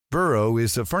Burrow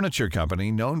is a furniture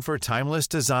company known for timeless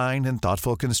design and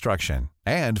thoughtful construction,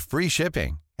 and free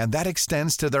shipping, and that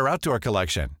extends to their outdoor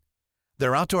collection.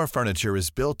 Their outdoor furniture is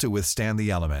built to withstand the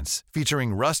elements,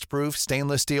 featuring rust-proof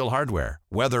stainless steel hardware,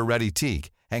 weather-ready teak,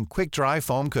 and quick-dry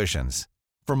foam cushions.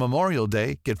 For Memorial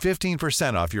Day, get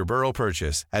 15% off your Burrow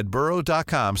purchase at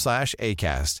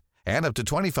burrow.com/acast, and up to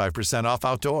 25% off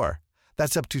outdoor.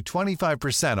 That's up to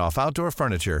 25% off outdoor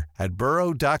furniture at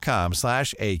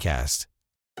burrow.com/acast.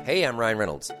 Hey, I'm Ryan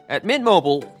Reynolds. At Mint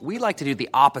Mobile, we like to do the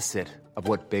opposite of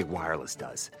what Big Wireless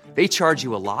does. They charge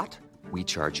you a lot, we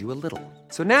charge you a little.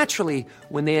 So naturally,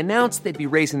 when they announced they'd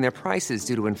be raising their prices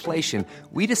due to inflation,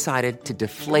 we decided to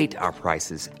deflate our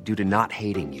prices due to not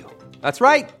hating you. That's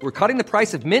right. We're cutting the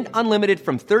price of Mint Unlimited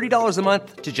from $30 a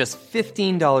month to just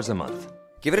 $15 a month.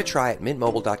 Give it a try at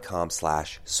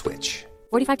mintmobile.com/switch.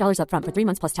 $45 up front for 3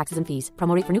 months plus taxes and fees.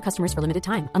 Promo rate for new customers for limited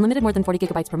time. Unlimited more than 40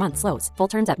 gigabytes per month. Slows full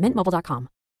terms at mintmobile.com.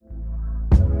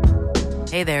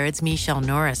 Hey there, it's Michelle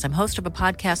Norris. I'm host of a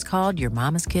podcast called Your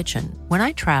Mama's Kitchen. When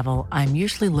I travel, I'm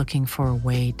usually looking for a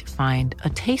way to find a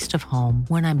taste of home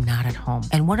when I'm not at home.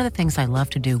 And one of the things I love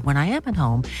to do when I am at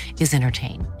home is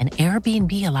entertain. And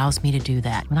Airbnb allows me to do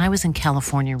that. When I was in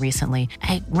California recently,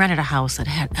 I rented a house that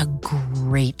had a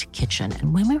great kitchen.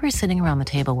 And when we were sitting around the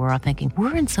table, we were all thinking,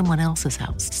 we're in someone else's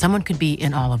house. Someone could be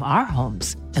in all of our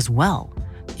homes as well.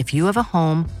 If you have a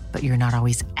home, but you're not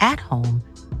always at home,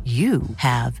 you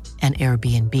have an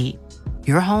Airbnb.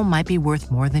 Your home might be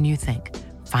worth more than you think.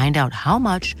 Find out how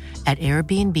much at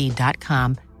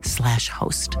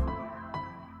airbnb.com/host.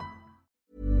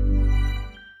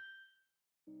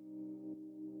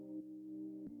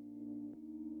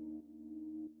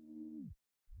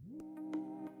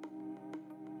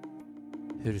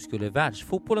 Hur skulle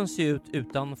världsfotbollen se ut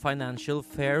utan Financial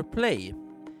Fair Play?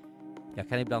 Jag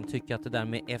kan ibland tycka att det där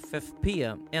med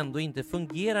FFP ändå inte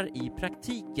fungerar i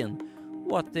praktiken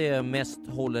och att det mest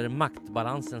håller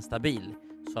maktbalansen stabil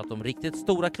så att de riktigt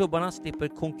stora klubbarna slipper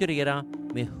konkurrera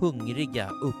med hungriga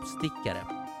uppstickare.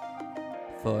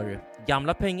 För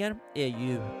gamla pengar är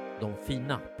ju de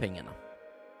fina pengarna.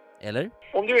 Eller?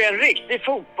 Om du är en riktig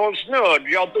fotbollsnörd,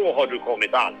 ja då har du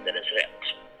kommit alldeles rätt.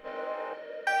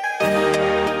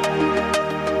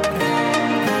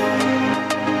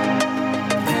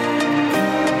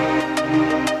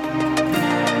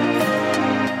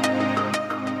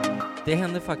 Det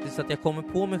händer faktiskt att jag kommer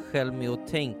på mig själv med att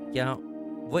tänka,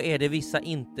 vad är det vissa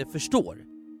inte förstår?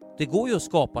 Det går ju att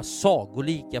skapa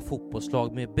sagolika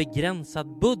fotbollslag med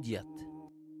begränsad budget.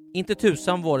 Inte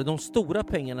tusan var det de stora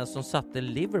pengarna som satte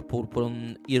Liverpool på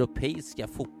den europeiska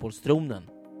fotbollstronen.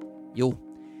 Jo,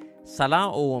 Salah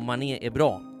och Mané är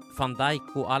bra. Van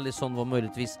Dijk och Alisson var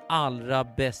möjligtvis allra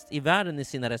bäst i världen i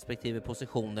sina respektive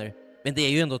positioner. Men det är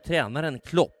ju ändå tränaren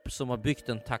Klopp som har byggt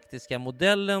den taktiska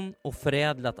modellen och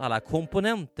förädlat alla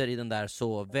komponenter i den där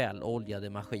så väloljade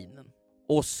maskinen.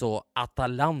 Och så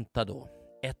Atalanta då.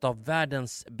 Ett av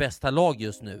världens bästa lag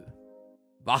just nu.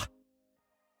 Va?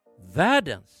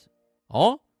 Världens?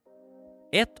 Ja.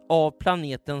 Ett av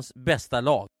planetens bästa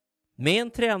lag. Med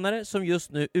en tränare som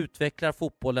just nu utvecklar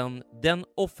fotbollen, den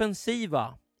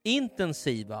offensiva,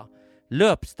 intensiva,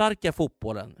 löpstarka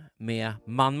fotbollen med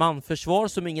man-man-försvar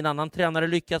som ingen annan tränare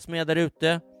lyckats med där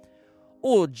ute.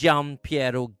 Och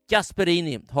Gianpiero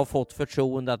Gasperini har fått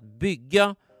förtroende att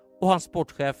bygga och hans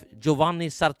sportchef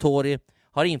Giovanni Sartori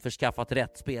har införskaffat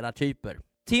rätt spelartyper.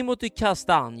 Timothy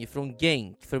Castagne från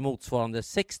Genk för motsvarande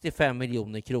 65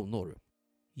 miljoner kronor.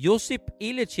 Josip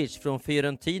Ilicic från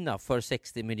Fiorentina för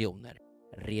 60 miljoner.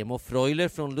 Remo Freuler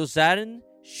från Luzern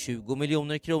 20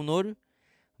 miljoner kronor.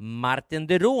 Martin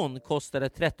de Roon kostade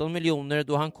 13 miljoner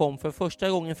då han kom för första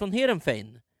gången från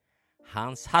Heerenveen.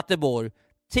 Hans Hatteborg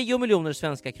 10 miljoner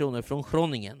svenska kronor från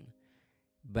Groningen.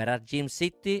 Berat Jim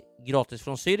City gratis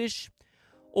från Zürich.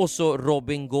 Och så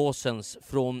Robin Gosens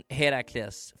från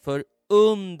Herakles för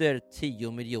under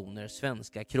 10 miljoner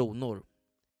svenska kronor.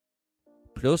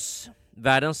 Plus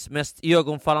världens mest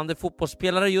iögonfallande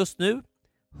fotbollsspelare just nu,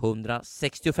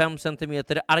 165 cm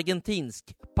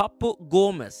argentinsk Papo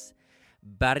Gómez,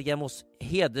 Bergamos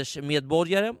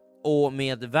hedersmedborgare och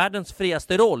med världens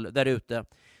friaste roll där ute,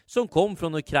 som kom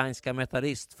från ukrainska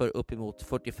Metallist för uppemot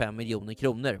 45 miljoner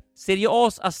kronor. Serie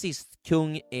A's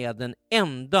assistkung är den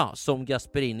enda som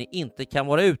Gasperini inte kan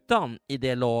vara utan i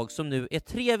det lag som nu är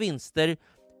 3 vinster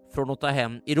från att ta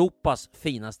hem Europas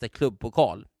finaste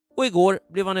klubbpokal. Och igår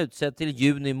blev han utsedd till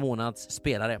juni månads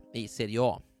spelare i Serie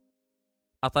A.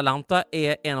 Atalanta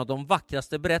är en av de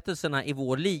vackraste berättelserna i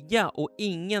vår liga och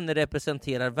ingen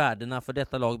representerar värdena för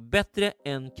detta lag bättre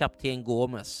än kapten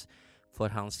Gómez för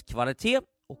hans kvalitet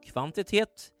och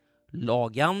kvantitet,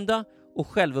 laganda och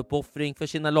självuppoffring för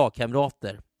sina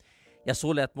lagkamrater. Jag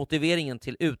så lät motiveringen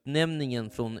till utnämningen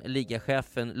från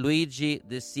ligachefen Luigi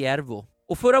De Siervo.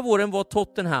 Och förra våren var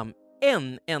Tottenham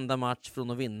en enda match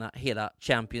från att vinna hela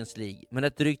Champions League. Men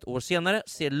ett drygt år senare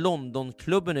ser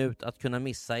Londonklubben ut att kunna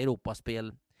missa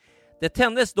Europaspel. Det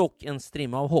tändes dock en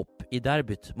strimma av hopp i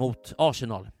derbyt mot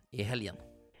Arsenal i helgen.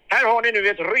 Här har ni nu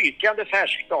ett rykande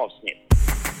färskt avsnitt.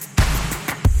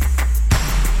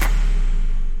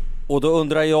 Och då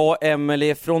undrar jag,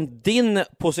 Emily, från din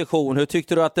position, hur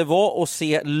tyckte du att det var att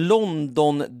se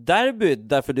London-derbyt?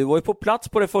 Därför du var ju på plats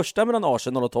på det första mellan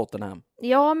Arsenal och Tottenham.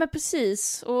 Ja, men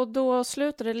precis. Och då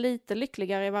slutade det lite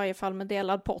lyckligare i varje fall med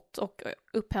delad pott och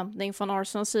upphämtning från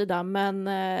Arsenals sida. Men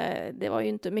det var ju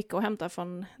inte mycket att hämta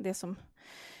från det som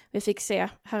vi fick se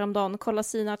häromdagen.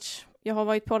 Kolasinac, jag har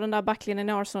varit på den där backlinjen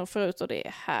i Arsenal förut och det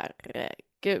är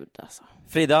herregud alltså.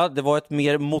 Frida, det var ett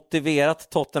mer motiverat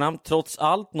Tottenham trots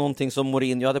allt, någonting som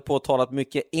Mourinho hade påtalat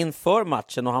mycket inför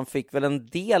matchen, och han fick väl en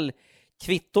del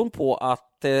kvitton på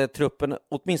att truppen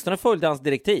åtminstone följde hans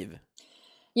direktiv.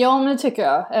 Ja, men det tycker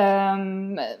jag.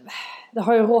 Det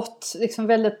har ju rått liksom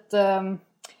väldigt...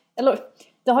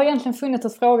 det har egentligen funnits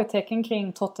ett frågetecken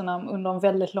kring Tottenham under en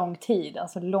väldigt lång tid.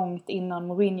 Alltså långt innan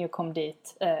Mourinho kom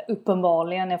dit.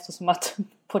 Uppenbarligen, eftersom att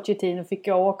Pochettino fick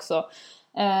gå också.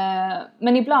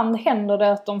 Men ibland händer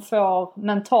det att de får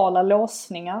mentala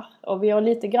låsningar. Och vi har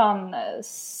lite grann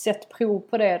sett prov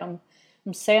på det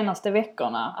de senaste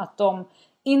veckorna. Att de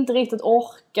inte riktigt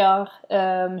orkar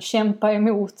kämpa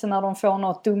emot när de får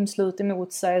något domslut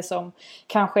emot sig som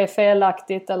kanske är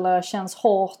felaktigt eller känns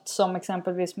hårt, som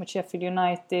exempelvis mot Sheffield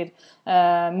United.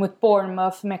 Mot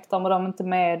Bournemouth mäktar de inte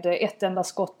med ett enda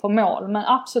skott på mål. Men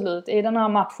absolut, i den här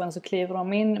matchen så kliver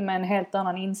de in med en helt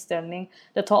annan inställning.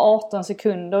 Det tar 18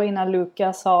 sekunder innan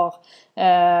Lucas har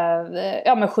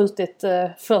skjutit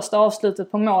första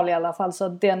avslutet på mål i alla fall, så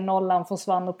att den nollan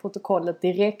försvann ur protokollet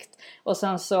direkt. Och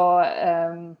sen så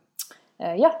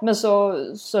men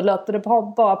så löper det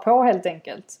bara på helt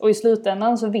enkelt. Och i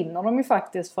slutändan så vinner de ju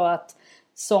faktiskt, för att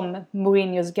som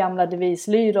Mourinhos gamla devis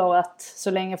lyder, att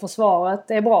så länge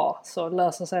försvaret är bra så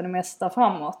löser sig det mesta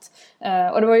framåt.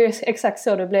 Och det var ju exakt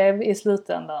så det blev i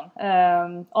slutändan.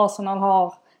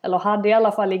 Arsenal hade i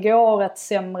alla fall igår ett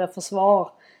sämre försvar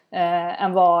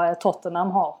än vad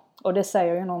Tottenham har. Och det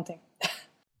säger ju någonting.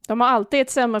 De har alltid ett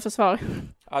sämre försvar.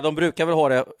 Ja, de brukar väl ha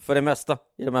det för det mesta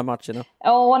i de här matcherna.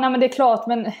 Ja, nej, men det är klart,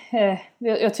 men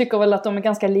jag tycker väl att de är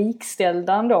ganska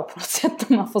likställda ändå på något sätt,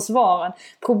 de här försvaren.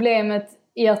 Problemet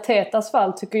i Artetas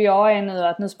fall tycker jag är nu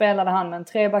att nu spelade han med en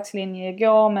trebackslinje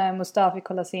igår med Mustafi,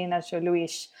 Kolasinac och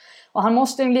Luis. Och han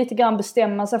måste ju lite grann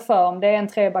bestämma sig för om det är en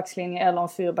trebackslinje eller en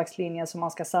fyrbackslinje som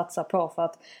man ska satsa på. För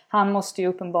att han måste ju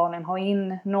uppenbarligen ha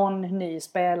in någon ny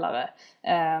spelare.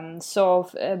 Så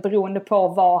beroende på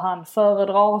vad han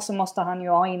föredrar så måste han ju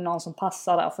ha in någon som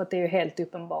passar där. För att det är ju helt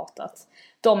uppenbart att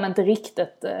de inte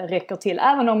riktigt räcker till.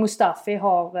 Även om Mustafi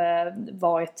har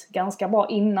varit ganska bra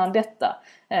innan detta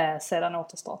sedan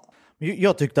återstarten.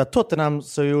 Jag tyckte att Tottenham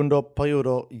såg under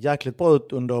perioder jäkligt bra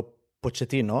ut under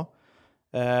Pochettino.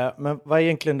 Men vad är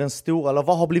egentligen den stora, eller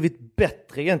vad har blivit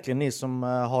bättre egentligen, ni som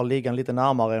har ligan lite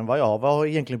närmare än vad jag har? Vad har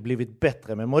egentligen blivit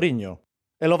bättre med Mourinho?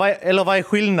 Eller vad är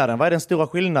skillnaden? Vad är den stora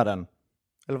skillnaden?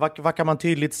 Eller vad kan man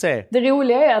tydligt se? Det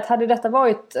roliga är att hade detta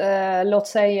varit, låt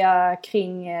säga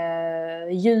kring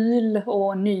jul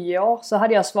och nyår, så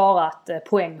hade jag svarat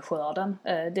poängskörden,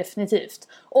 definitivt.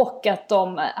 Och att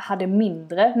de hade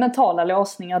mindre mentala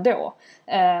låsningar då.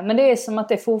 Men det är som att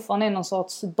det fortfarande är någon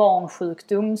sorts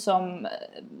barnsjukdom som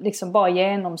liksom bara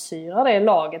genomsyrar det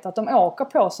laget. Att de åker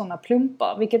på sådana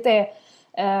plumpar, vilket är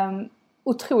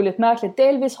otroligt märkligt.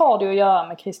 Delvis har det att göra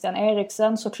med Christian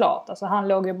Eriksen såklart. Alltså han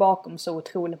låg ju bakom så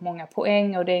otroligt många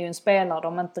poäng och det är ju en spelare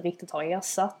de inte riktigt har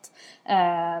ersatt.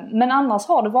 Men annars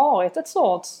har det varit ett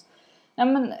sorts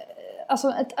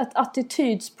ett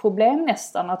attitydsproblem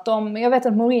nästan. Att jag vet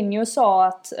att Mourinho sa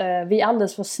att vi är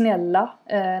alldeles för snälla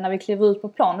när vi kliver ut på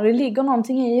plan. Och det ligger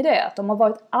någonting i det. Att de har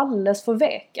varit alldeles för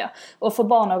veka. Och för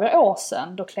bara några år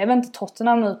sedan, då klev inte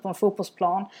Tottenham ut på en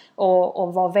fotbollsplan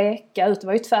och var veka. Det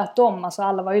var ju tvärtom. Alltså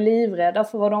alla var ju livrädda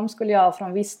för vad de skulle göra. För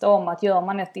de visste om att gör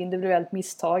man ett individuellt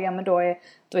misstag, ja, men då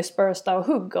är Spurs där och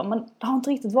hugger. Men det har inte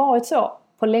riktigt varit så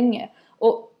på länge.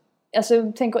 Och alltså,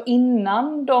 jag tänker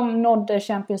innan de nådde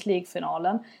Champions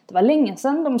League-finalen. Det var länge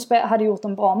sedan de hade gjort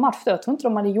en bra match då. Jag tror inte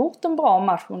de hade gjort en bra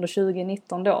match under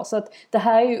 2019 då. Så att det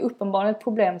här är ju uppenbarligen ett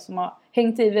problem som har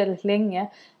hängt i väldigt länge.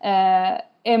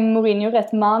 Är Mourinho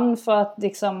rätt man för att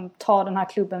liksom ta den här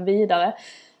klubben vidare?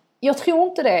 Jag tror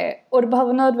inte det, och det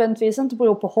behöver nödvändigtvis inte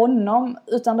bero på honom,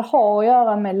 utan det har att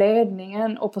göra med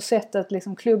ledningen och på sättet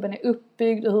liksom klubben är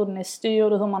uppbyggd och hur den är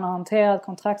styrd och hur man har hanterat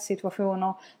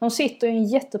kontraktssituationer. De sitter i en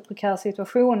jätteprekär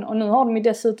situation och nu har de ju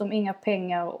dessutom inga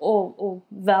pengar att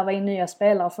värva in nya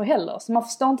spelare för heller. Så man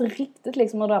förstår inte riktigt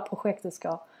liksom hur det här projektet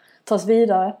ska tas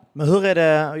vidare. Men hur är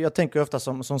det, jag tänker ofta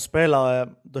som spelare,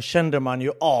 då kände man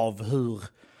ju av hur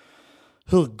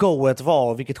goet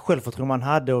var, vilket självförtroende man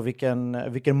hade och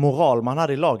vilken moral man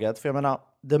hade i laget. För jag menar,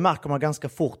 det märker man ganska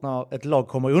fort när ett lag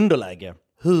kommer i underläge.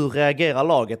 Hur reagerar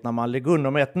laget när man ligger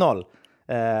under med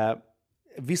 1-0?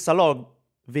 Vissa lag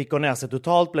viker ner sig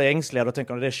totalt, blir ängsliga och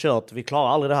tänker att det är kört, vi klarar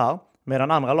aldrig det här.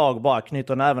 Medan andra lag bara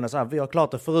knyter näven och säger vi har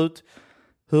klarat det förut.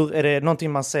 Hur är det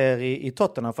någonting man ser i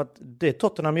Tottenham? För att det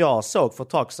Tottenham jag såg för ett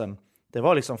tag sedan, det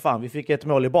var liksom fan, vi fick ett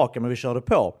mål i baken men vi körde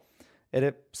på.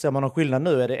 Ser man någon skillnad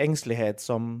nu? Är det ängslighet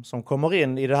som kommer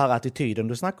in i det här attityden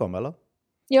du snackar om, eller?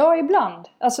 Ja, ibland.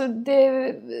 Alltså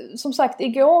som sagt,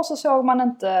 igår så såg man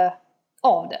inte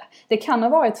av det. Det kan ha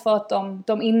varit för att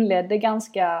de inledde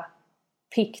ganska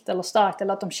pikt eller starkt,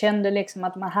 eller att de kände liksom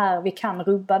att vi kan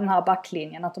rubba den här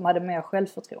backlinjen, att de hade mer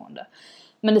självförtroende.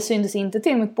 Men det syntes inte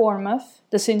till mot Bournemouth.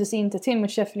 Det syntes inte till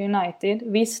mot Sheffield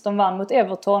United. Visst, de vann mot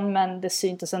Everton, men det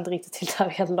syntes inte riktigt till där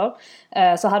heller.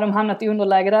 Så hade de hamnat i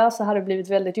underläge där så hade det blivit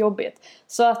väldigt jobbigt.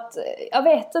 Så att, jag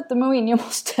vet inte, Mourinho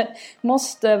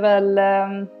måste väl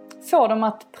få dem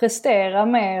att prestera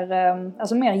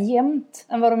mer jämnt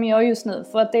än vad de gör just nu.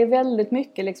 För att det är väldigt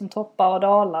mycket liksom toppar och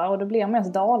dalar, och det blir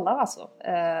mest dalar alltså.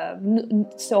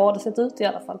 Så har det sett ut i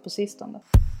alla fall på sistone.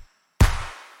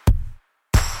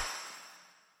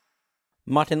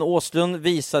 Martin Åslund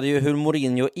visade ju hur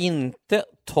Mourinho inte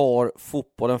tar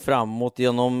fotbollen framåt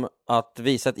genom att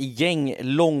visa ett gäng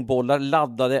långbollar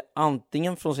laddade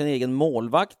antingen från sin egen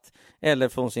målvakt eller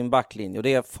från sin backlinje. Och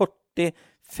det är 40,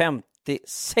 50,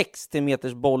 60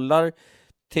 meters bollar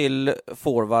till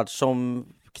forward som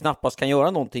knappast kan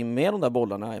göra någonting med de där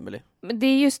bollarna, Emily. Det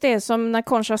är just det som när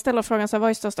Concha ställer frågan så vad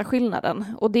är största skillnaden?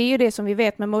 Och det är ju det som vi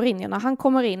vet med Mourinho. När han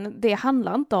kommer in, det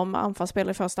handlar inte om anfallsspel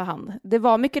i första hand. Det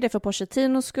var mycket det för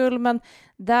Pochettinos skull, men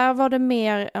där var det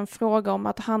mer en fråga om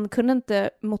att han kunde inte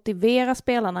motivera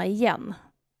spelarna igen.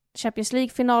 Champions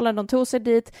League-finalen, de tog sig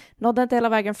dit, nådde inte hela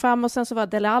vägen fram, och sen så var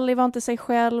Dele Alli var inte sig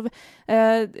själv.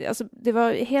 Alltså det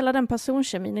var hela den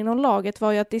personkemin inom laget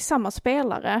var ju att det är samma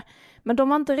spelare, men de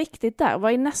var inte riktigt där.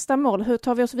 Vad är nästa mål? Hur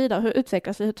tar vi oss vidare? Hur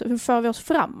utvecklas vi? Hur för vi oss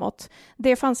framåt?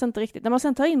 Det fanns inte riktigt. När man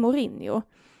sen tar in Mourinho,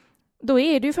 då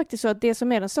är det ju faktiskt så att det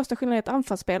som är den största skillnaden är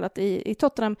anfallsspelet i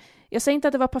Tottenham. Jag säger inte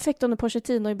att det var perfekt under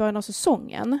Pochettino i början av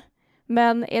säsongen,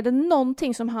 men är det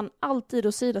någonting som han alltid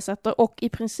åsidosätter och i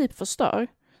princip förstör,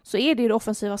 så är det ju det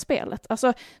offensiva spelet.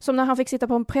 Alltså, som när han fick sitta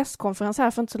på en presskonferens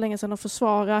här för inte så länge sedan och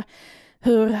försvara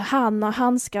hur han har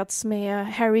handskats med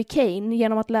Harry Kane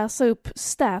genom att läsa upp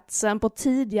statsen på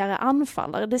tidigare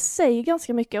anfallare. Det säger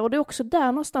ganska mycket, och det är också där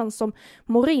någonstans som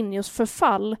Mourinhos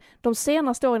förfall de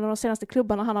senaste åren och de senaste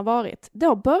klubbarna han har varit, det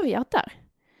har börjat där.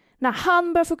 När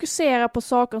han börjar fokusera på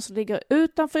saker som ligger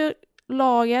utanför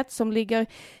laget, som ligger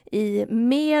i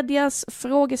medias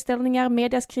frågeställningar,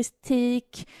 medias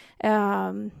kritik,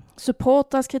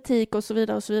 supporters kritik och så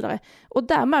vidare och så vidare. Och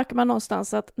där märker man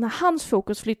någonstans att när hans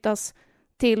fokus flyttas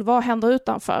till vad händer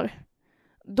utanför,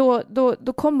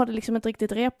 då kommer det liksom inte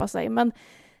riktigt repa sig. Men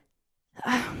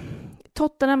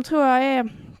Tottenham tror jag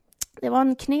det var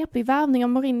en knepig värvning av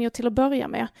Mourinho till att börja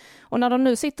med. Och när de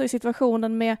nu sitter i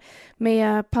situationen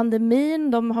med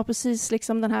pandemin, de har precis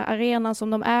liksom den här arenan som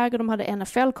de äger, de hade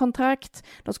NFL-kontrakt,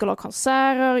 de skulle ha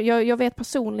konserter. Jag vet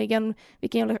personligen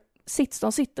vilken sits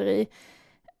de sitter i.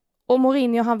 Och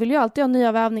Mourinho, han vill ju alltid ha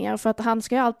nya värvningar för att han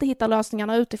ska ju alltid hitta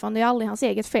lösningarna utifrån. Det är aldrig hans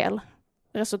eget fel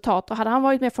resultat. Och hade han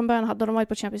varit med från början hade de varit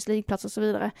på Champions League-plats och så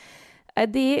vidare.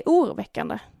 Det är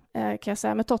oroväckande kan jag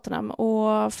säga med Tottenham.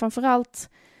 Och framförallt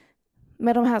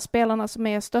med de här spelarna som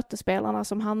är stöttespelarna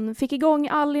som han fick igång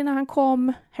Alli när han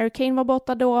kom. Harry Kane var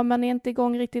borta då men är inte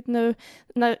igång riktigt nu.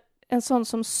 När en sån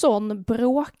som Son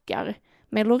bråkar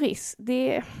med Lloris,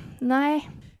 nej.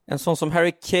 En sån som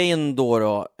Harry Kane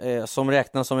då som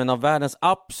räknas som en av världens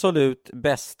absolut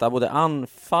bästa både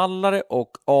anfallare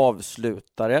och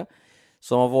avslutare,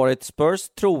 som har varit Spurs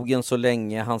trogen så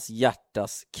länge, hans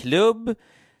hjärtas klubb.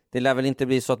 Det lär väl inte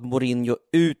bli så att Mourinho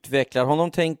utvecklar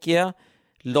honom, tänker jag.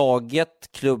 Laget,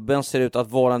 klubben ser ut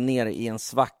att vara nere i en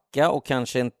svacka och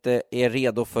kanske inte är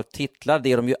redo för titlar.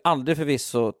 Det är de ju aldrig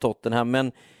förvisso, Tottenham,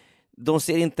 men de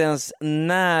ser inte ens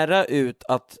nära ut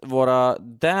att vara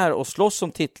där och slåss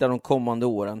om titlar de kommande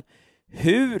åren.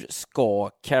 Hur ska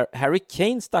Harry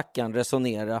Kane stackaren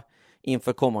resonera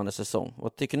inför kommande säsong?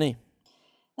 Vad tycker ni?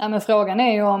 Ja, men frågan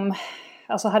är ju om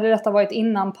alltså hade detta varit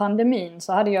innan pandemin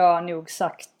så hade jag nog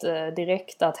sagt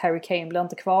direkt att Harry Kane blir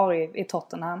inte kvar i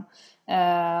Tottenham.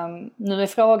 Nu är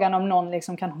frågan om någon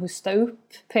liksom kan hosta upp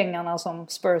pengarna som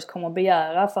Spurs kommer att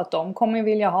begära, för att de kommer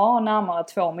vilja ha närmare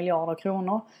 2 miljarder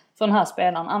kronor för den här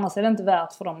spelaren. Annars är det inte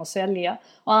värt för dem att sälja.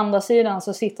 Å andra sidan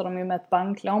så sitter de ju med ett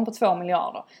banklån på 2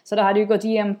 miljarder. Så det hade ju gått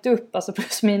jämnt upp, alltså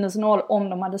plus minus noll, om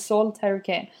de hade sålt Harry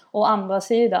Kane. Å andra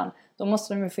sidan, då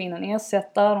måste de ju få in en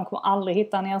ersättare. De kommer aldrig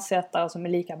hitta en ersättare som är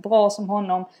lika bra som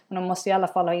honom. Men de måste i alla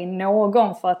fall ha in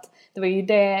någon, för att det var ju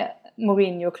det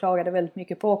Mourinho klagade väldigt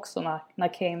mycket på också när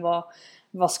Kane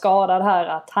var skadad här.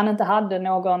 Att han inte hade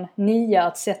någon nia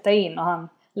att sätta in, och han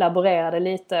laborerade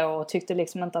lite och tyckte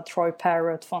liksom inte att Troy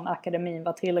Parrott från akademin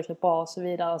var tillräckligt bra och så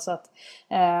vidare. Så att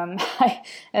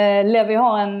Levy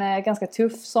har en ganska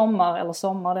tuff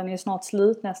sommar, den är ju snart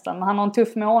slut nästan. Men han har en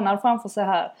tuff månad framför sig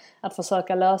här att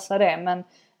försöka lösa det. Men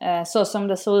så som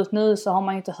det ser ut nu så har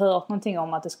man ju inte hört någonting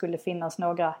om att det skulle finnas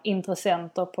några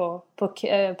intressenter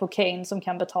på Kane som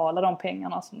kan betala de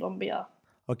pengarna som de begär.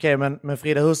 Okej, men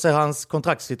Frida, hur ser hans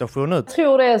kontraktssituation ut? Jag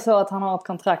tror det är så att han har ett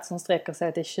kontrakt som sträcker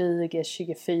sig till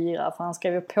 2024. För han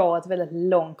skrev ju på ett väldigt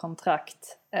långt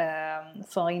kontrakt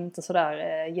för inte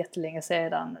sådär jättelänge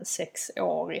sedan,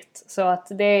 6-årigt. Så att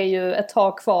det är ju ett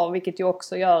tag kvar, vilket ju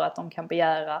också gör att de kan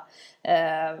begära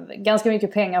ganska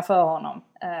mycket pengar för honom.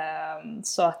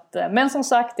 Så att, men som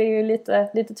sagt, det är ju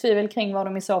lite tvivel kring vad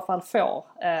de i så fall får.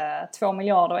 2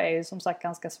 miljarder är ju som sagt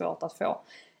ganska svårt att få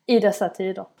i dessa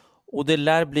tider. Och det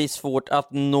lär bli svårt att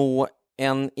nå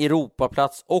en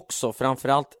Europaplats också,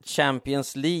 framförallt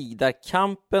Champions League, där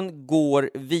kampen går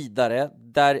vidare,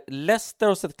 där Leicester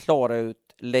har sett klara ut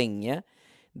länge,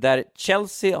 där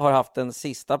Chelsea har haft den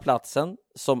sista platsen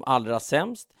som allra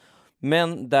sämst,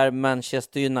 men där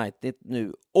Manchester United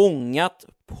nu ångat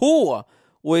på.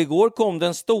 Och igår kom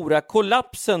den stora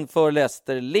kollapsen för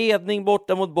Leicester, ledning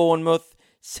borta mot Bournemouth,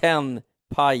 sen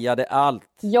pajade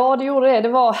allt. Ja, det gjorde det.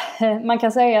 Man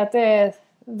kan säga att det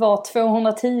var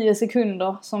 210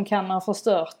 sekunder som kan ha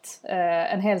förstört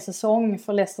en hel säsong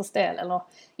för Leicesters del. Eller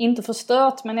inte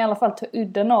förstört, men i alla fall ta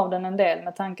udden av den en del,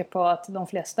 med tanke på att de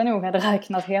flesta nog hade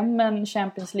räknat hem en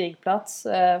Champions League-plats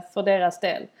för deras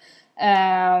del.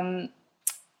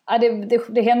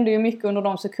 Det hände ju mycket under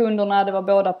de sekunderna. Det var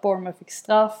både att Bournemouth fick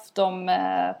straff, de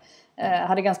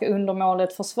hade ganska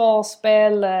undermåligt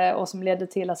försvarsspel och som ledde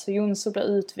till att Soyuncu blev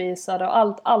utvisad, och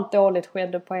allt dåligt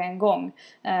skedde på en gång.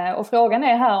 Och frågan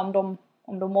är här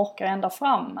om de orkar ända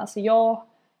fram. Alltså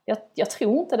jag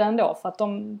tror inte det ändå, för att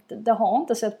det har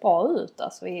inte sett bra ut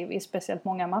alltså, i speciellt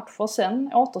många matcher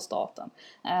sen återstarten.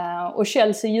 Och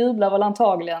Chelsea jublar väl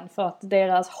antagligen för att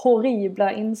deras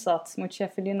horribla insats mot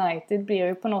Sheffield United blir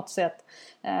ju på något sätt,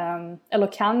 eller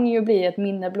kan ju bli ett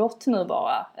minne blott nu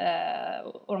bara.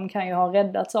 Och de kan ju ha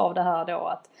räddats av det här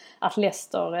då, att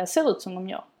Leicester ser ut som de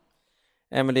gör.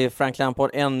 Men det är Frank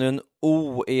Lampard, ännu en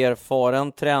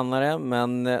oerfaren tränare,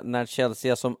 men när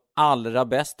Chelsea är som allra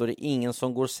bäst då är det ingen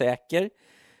som går säker.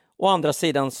 Å andra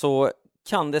sidan så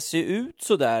kan det se ut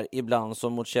så där ibland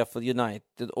som mot Sheffield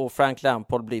United, och Frank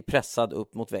Lampard blir pressad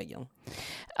upp mot väggen.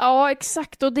 Ja,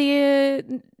 exakt, och det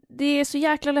är så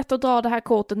jäkla lätt att dra det här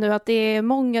kortet nu, att det är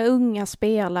många unga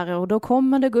spelare och då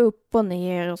kommer det gå upp och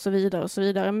ner och så vidare och så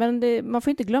vidare. Men man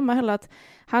får inte glömma heller att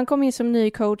han kom in som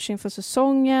ny coach inför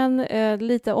säsongen,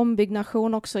 lite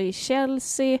ombyggnation också i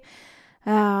Chelsea,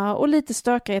 och lite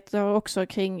stökigheter också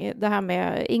kring det här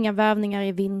med inga värvningar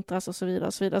i vintras och så vidare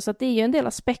och så vidare. Så att det är ju en del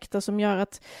aspekter som gör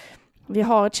att vi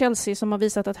har Chelsea som har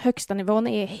visat att högsta nivån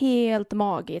är helt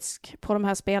magisk på de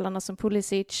här spelarna som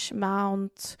Pulisic,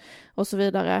 Mount och så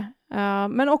vidare.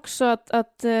 Men också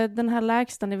att den här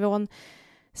lägsta nivån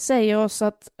säger oss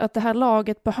att det här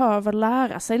laget behöver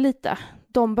lära sig lite.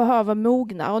 De behöver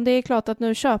mogna, och det är klart att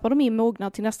nu köper de in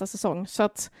mogna till nästa säsong, så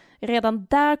att redan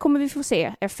där kommer vi få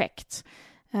se effekt.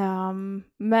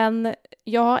 Men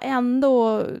jag har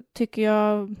ändå, tycker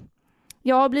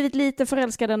jag har blivit lite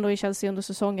förälskad ändå i Chelsea under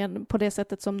säsongen, på det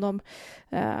sättet som de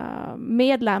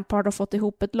med Lampard har fått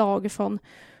ihop ett lag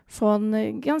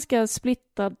från ganska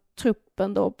splittad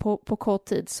truppen då på kort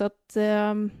tid. Så att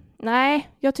nej,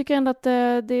 jag tycker ändå att det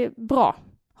är bra,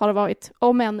 har det varit,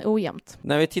 om än ojämnt.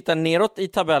 När vi tittar neråt i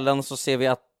tabellen så ser vi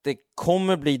att det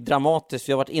kommer bli dramatiskt.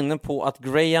 Vi har varit inne på att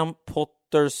Graham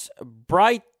Potters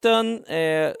Brighton,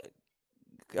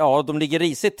 de ligger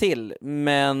risigt till,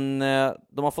 men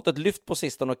de har fått ett lyft på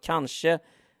sistone och kanske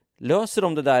löser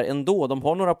de det där ändå. De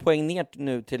har några poäng ner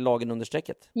nu till lagen under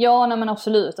strecket. Ja, nej men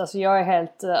absolut. Alltså jag är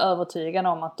helt övertygad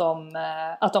om att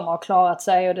de har klarat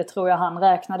sig, och det tror jag han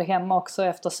räknade hem också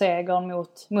efter segern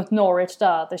mot Norwich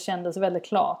där. Det kändes väldigt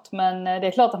klart. Men det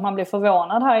är klart att man blir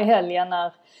förvånad här i helgen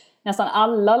nästan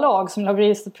alla lag som låg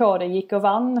risigt på det gick och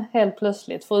vann helt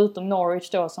plötsligt. Förutom Norwich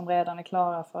då som redan är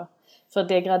klara för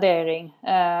degradering.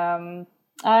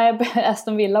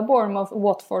 Aston Villa, Bournemouth,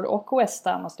 Watford och West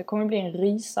Ham. Alltså det kommer bli en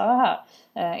rysare här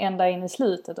ända in i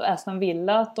slutet. Och Aston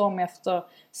Villa, att de efter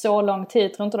så lång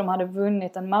tid, tror inte de hade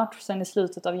vunnit en match sedan i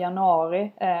slutet av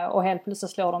januari. Och helt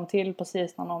plötsligt slår de till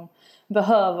precis när de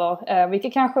behöver.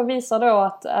 Vilket kanske visar då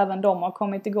att även de har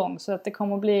kommit igång. Så att det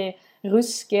kommer bli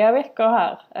ruskiga veckor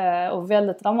här. Och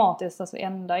väldigt dramatiskt, alltså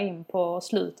ända in på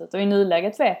slutet. Och i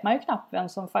nuläget vet man ju knappt vem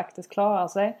som faktiskt klarar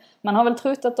sig. Man har väl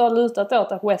trott och lutat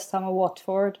åt att West Ham och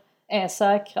Watford är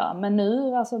säkra. Men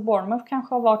nu, alltså Bournemouth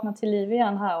kanske har vaknat till liv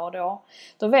igen här och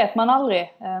då vet man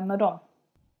aldrig med dem.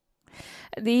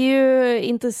 Det är ju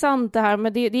intressant det här,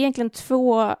 men det är egentligen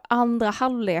 2 andra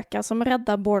halvlekar som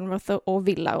räddar Bournemouth och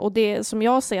Villa. Och det som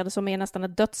jag ser det som är nästan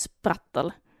ett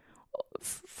dödssprattel.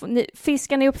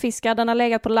 Fisken är uppfiskad, den har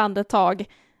legat på land ett tag.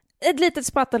 Ett litet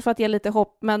sprattel för att ge lite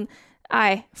hopp, men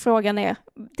nej, frågan är.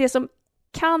 Det som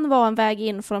kan vara en väg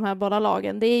in för de här båda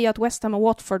lagen, det är ju att West Ham och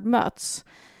Watford möts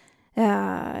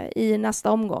i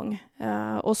nästa omgång.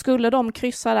 Och skulle de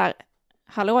kryssa där,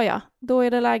 hallåja, då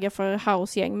är det läge för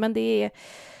House-gäng. Men det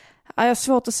är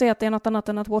svårt att se att det är något annat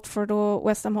än att Watford och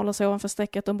West Ham håller sig ovanför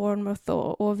strecket och Bournemouth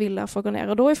och Villa får gå ner.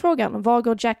 Och då är frågan, var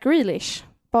går Jack Grealish?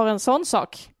 Bara en sån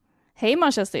sak. Hej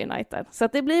Manchester United. Så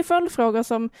att det blir följdfrågor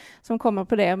som kommer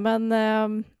på det. Men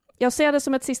jag ser det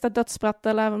som ett sista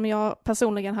dödssprattel, även om jag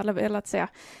personligen hade velat se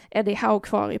Eddie Howe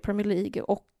kvar i Premier League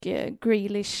och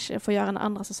Grealish får göra en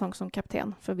andra säsong som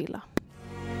kapten för Villa.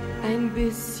 Ein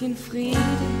bisschen Friede,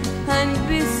 ein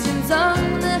bisschen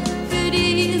Sonne für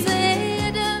diese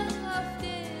Erde, auf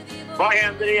der wir... Vad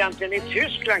händer egentligen i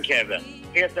Tyskland, Kevin?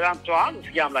 Peter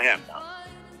Antoines gamla hemland.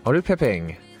 Har du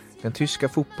Pepeng? Den tyska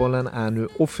fotbollen är nu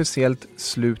officiellt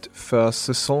slut för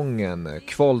säsongen.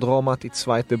 Kvaldramat i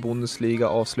Zweite Bundesliga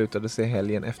avslutades i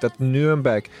helgen efter att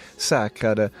Nürnberg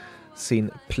säkrade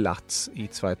sin plats i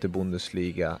Zweite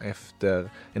Bundesliga efter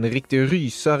en riktig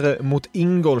rysare mot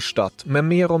Ingolstadt. Men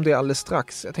mer om det alldeles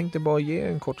strax. Jag tänkte bara ge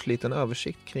en kort liten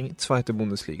översikt kring Zweite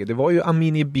Bundesliga. Det var ju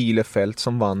Arminia Bielefeld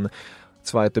som vann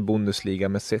Zweite Bundesliga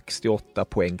med 68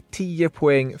 poäng. 10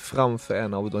 poäng framför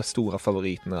en av de stora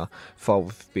favoriterna,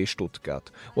 VfB Stuttgart.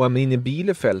 Och Arminia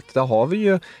Bielefeld, där har vi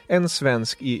ju en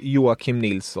svensk i Joakim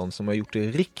Nilsson som har gjort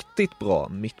det riktigt bra.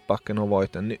 Mittbacken har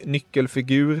varit en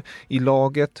nyckelfigur i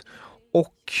laget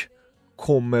och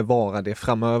kommer vara det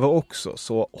framöver också.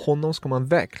 Så honom ska man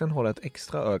verkligen hålla ett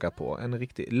extra öga på. En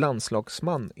riktig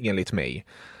landslagsman enligt mig.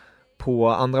 På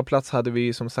andra plats hade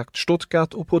vi som sagt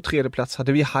Stuttgart och på tredje plats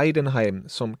hade vi Heidenheim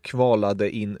som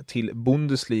kvalade in till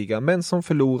Bundesliga men som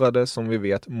förlorade som vi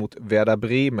vet mot Werder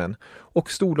Bremen.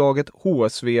 Och storlaget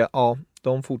HSV, ja,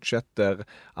 de fortsätter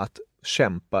att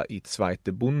kämpa i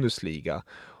Zweite Bundesliga.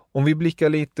 Om vi blickar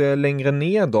lite längre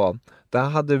ner då, där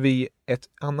hade vi ett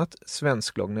annat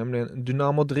svensklag, nämligen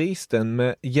Dynamo Dresden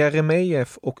med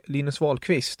Jeremejeff och Linus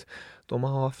Wahlqvist. De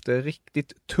har haft det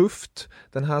riktigt tufft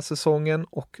den här säsongen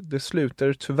och det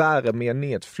slutar tyvärr med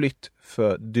nedflytt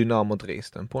för Dynamo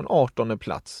Dresden på en 18:e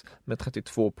plats med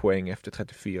 32 poäng efter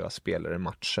 34 spelade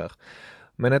matcher.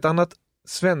 Men ett annat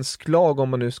svensk lag, om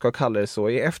man nu ska kalla det så,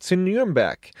 är FC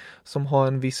Nürnberg som har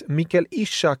en viss Mikael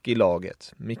Ishak i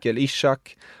laget. Mikael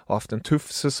Ishak har haft en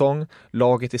tuff säsong.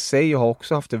 Laget i sig har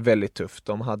också haft det väldigt tufft.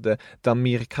 De hade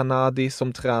Damir Kanadi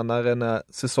som tränare när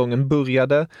säsongen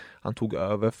började. Han tog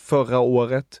över förra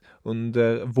året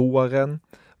under våren.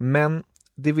 Men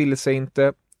det ville sig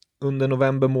inte. Under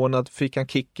november månad fick han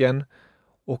kicken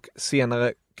och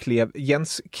senare klev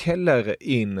Jens Keller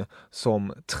in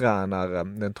som tränare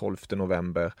den 12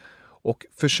 november och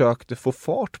försökte få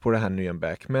fart på det här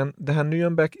Nürnberg. Men det här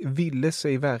Nürnberg ville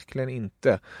sig verkligen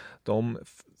inte. De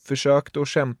försökte och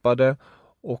kämpade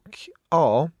och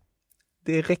ja,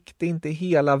 det räckte inte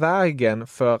hela vägen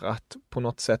för att på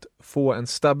något sätt få en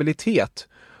stabilitet.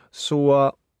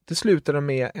 Så det slutade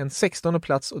med en 16:e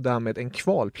plats och därmed en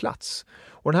kvalplats.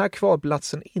 Och den här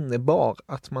kvalplatsen innebar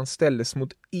att man ställdes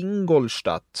mot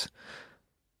Ingolstadt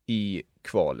i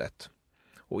kvalet.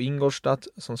 Och Ingolstadt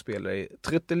som spelar i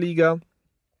tredje liga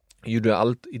gjorde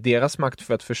allt i deras makt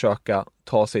för att försöka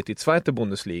ta sig till Zweite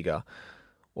Bundesliga.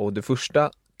 Och det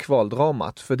första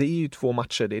kvaldramat, för det är ju 2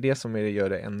 matcher, det är det som gör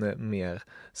det ännu mer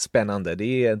spännande.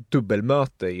 Det är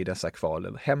dubbelmöte i dessa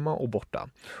kval, hemma och borta.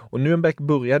 Och Nürnberg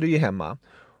började ju hemma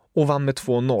och vann med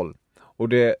 2-0. Och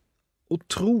det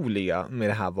otroliga med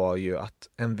det här var ju att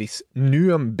en viss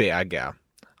Nürnberger,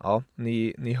 ja,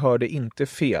 ni hörde inte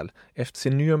fel. FC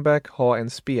Nürnberg har en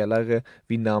spelare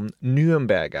vid namn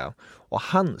Nürnberger och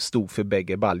han stod för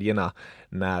bägge baljerna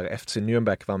när FC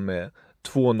Nürnberg var med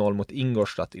 2-0 mot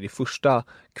Ingolstadt i det första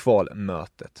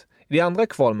kvalmötet. I det andra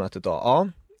kvalmötet då, ja,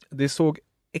 det såg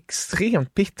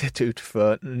extremt bittert ut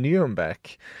för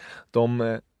Nürnberg.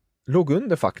 De låg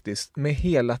under faktiskt med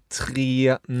hela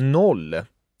 3-0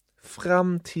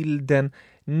 fram till den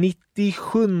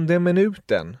 97:e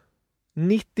minuten.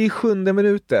 97:e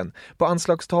minuten. På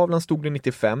anslagstavlan stod det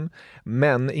 95,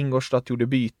 men Ingolstadt gjorde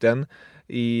byten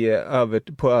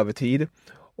på övertid.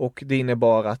 Och det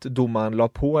innebar att domaren la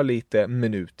på lite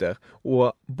minuter.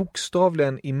 Och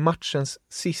bokstavligen i matchens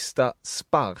sista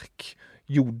spark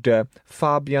gjorde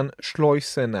Fabian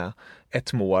Schleusener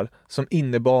ett mål som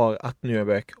innebar att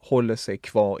Nürnberg håller sig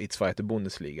kvar i Zweite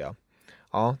Bundesliga.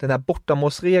 Ja, den här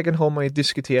bortamålsregeln har man ju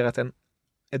diskuterat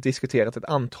ett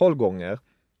antal gånger.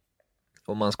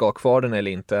 Om man ska ha kvar den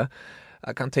eller inte.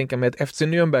 Jag kan tänka mig att FC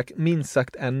Nürnberg minst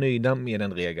sagt är nöjda med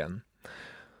den regeln.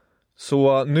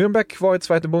 Så Nürnberg kvar i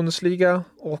Zweite Bundesliga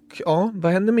och ja,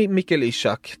 vad hände med Michael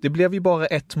Ishak? Det blev ju bara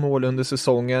ett mål under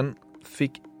säsongen,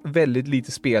 fick väldigt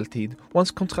lite speltid och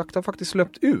hans kontrakt har faktiskt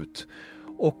löpt ut.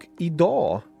 Och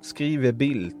idag skriver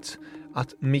Bild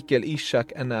att Michael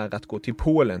Ishak är nära att gå till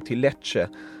Polen, till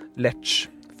Lech,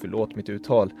 förlåt mitt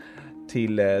uttal,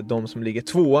 till de som ligger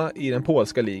 2 i den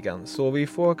polska ligan. Så vi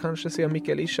får kanske se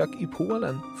Michael Ishak i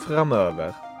Polen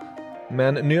framöver.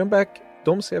 Men Nürnberg,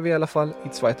 de ser vi i alla fall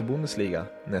i Zweite Bundesliga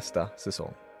nästa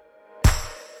säsong.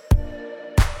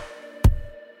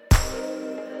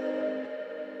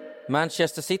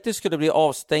 Manchester City skulle bli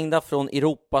avstängda från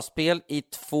Europaspel i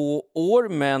 2 år,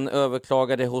 men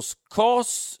överklagade hos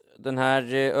CAS. Den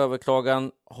här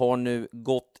överklagan har nu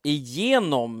gått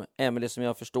igenom, Emily, som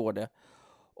jag förstår det.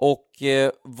 Och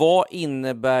vad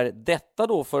innebär detta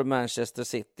då för Manchester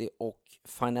City och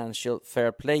Financial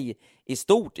Fair Play i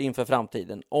stort inför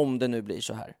framtiden, om det nu blir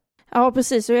så här? Ja,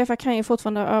 precis. UEFA kan ju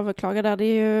fortfarande överklaga där. Det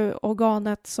är ju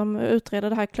organet som utreder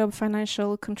det här, Club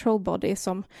Financial Control Body,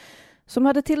 som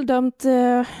hade tilldömt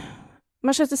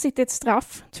Manchester City ett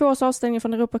straff. 2 års avstängning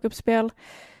från Europacupspel,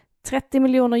 30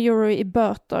 miljoner euro i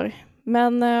böter.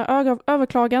 Men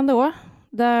överklagan då,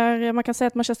 där man kan säga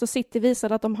att Manchester City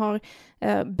visade att de har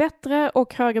bättre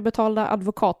och högre betalda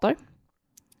advokater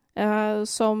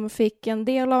som fick en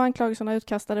del av anklagelserna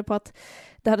utkastade på att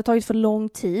det hade tagit för lång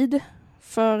tid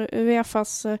för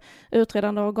UEFAs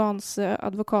utredande organs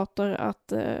advokater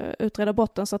att utreda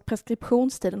brotten, så att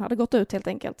preskriptionstiden hade gått ut helt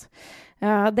enkelt.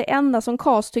 Det enda som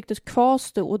CAS tycktes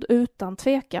kvarstod utan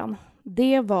tvekan,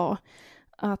 det var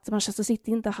att Manchester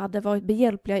City inte hade varit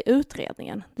behjälpliga i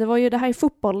utredningen. Det var ju det här i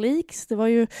Football Leaks, det var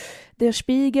ju Der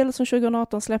Spiegel som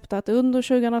 2018 släppte att under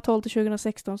 2012 till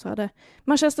 2016 så hade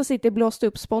Manchester City blåst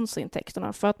upp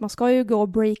sponsorintäkterna, för att man ska ju gå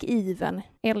break-even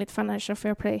enligt Financial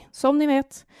Fair Play, som ni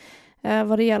vet,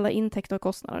 vad det gäller intäkter och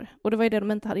kostnader. Och det var ju det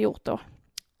de inte hade gjort då.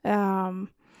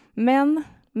 Men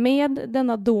med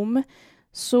denna dom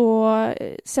så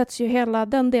sätts ju hela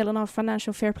den delen av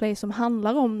Financial Fair Play som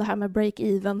handlar om det här med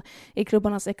break-even i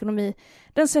klubbarnas ekonomi,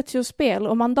 den sätts ju i spel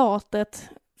och mandatet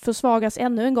försvagas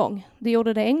ännu en gång. Det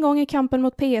gjorde det en gång i kampen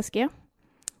mot PSG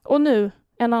och nu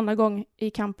en annan gång i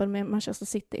kampen med Manchester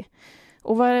City.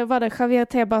 Och var det Javier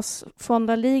Tebas från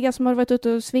La Liga som hade varit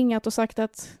ute och svingat och sagt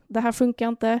att det här funkar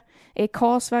inte? Är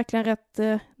CAS verkligen rätt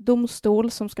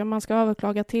domstol som man ska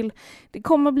överklaga till? Det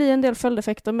kommer bli en del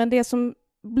följdeffekter, men det som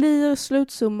blir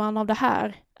slutsumman av det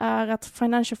här är att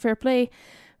Financial Fair Play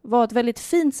var ett väldigt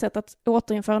fint sätt att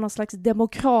återinföra någon slags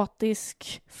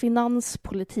demokratisk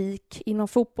finanspolitik inom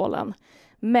fotbollen.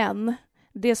 Men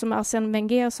det som Arsène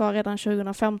Wenger sa redan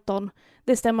 2015,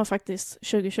 det stämmer faktiskt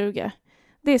 2020.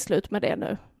 Det är slut med det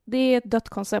nu. Det är ett dött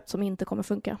koncept som inte kommer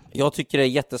funka. Jag tycker det är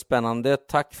jättespännande.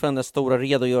 Tack för den där stora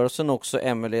redogörelsen också,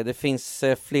 Emily. Det finns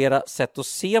flera sätt att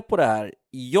se på det här.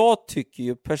 Jag tycker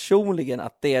ju personligen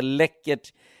att det är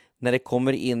läckert när det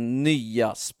kommer in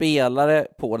nya spelare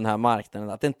på den här marknaden.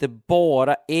 Att det inte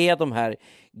bara är de här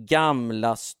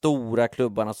gamla stora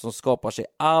klubbarna som skapar sig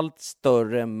allt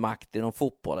större makt inom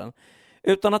fotbollen.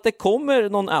 Utan att det kommer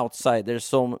någon outsider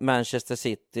som Manchester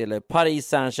City eller Paris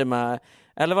Saint-Germain,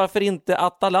 eller varför inte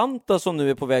Atalanta som nu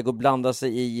är på väg att blanda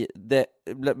sig i det,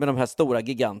 med de här stora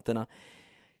giganterna.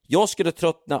 Jag skulle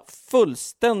tröttna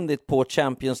fullständigt på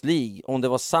Champions League om det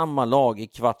var samma lag i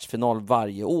kvartsfinal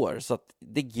varje år. Så att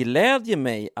det glädjer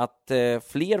mig att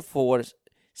fler får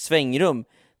svängrum.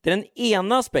 Det är den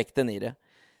ena aspekten i det.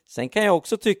 Sen kan jag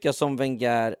också tycka som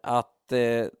Wenger att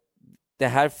det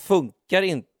här funkar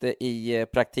inte i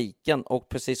praktiken. Och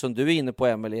precis som du är inne på,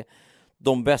 Emily,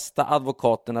 de bästa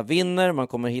advokaterna vinner. Man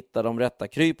kommer hitta de rätta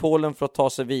kryphålen för att ta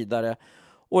sig vidare.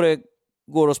 Och det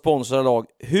går att sponsra lag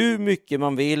hur mycket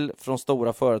man vill från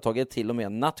stora företag, till och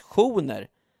med nationer.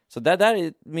 Så där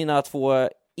är mina 2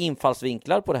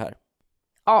 infallsvinklar på det här.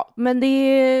 Ja, men det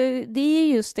är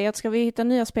just det att ska vi hitta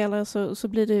nya spelare så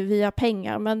blir det via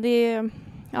pengar. Men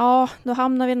då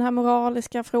hamnar vi i den här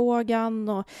moraliska frågan.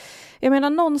 Och jag menar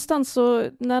någonstans så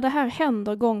när det här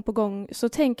händer gång på gång så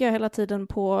tänker jag hela tiden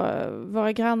på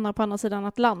våra grannar på andra sidan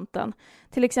Atlanten.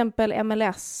 Till exempel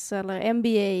MLS eller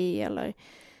NBA eller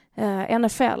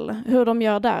NFL, hur de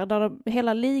gör där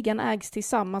hela ligan ägs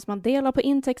tillsammans. Man delar på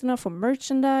intäkterna från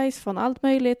merchandise, från allt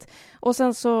möjligt. Och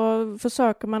sen så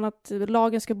försöker man att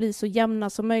lagen ska bli så jämna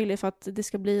som möjligt för att det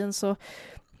ska bli en så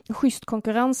schysst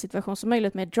konkurrenssituation som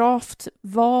möjligt med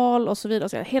draftval och så vidare.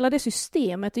 Så hela det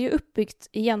systemet är ju uppbyggt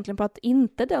egentligen på att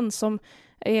inte den som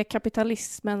är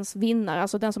kapitalismens vinnare,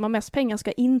 alltså den som har mest pengar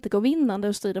ska inte gå vinnande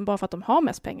ur striden bara för att de har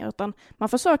mest pengar, utan man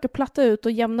försöker platta ut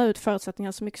och jämna ut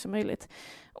förutsättningar så mycket som möjligt.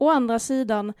 Å andra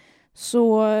sidan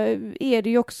så är det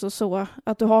ju också så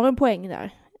att du har en poäng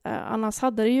där. Annars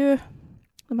hade det ju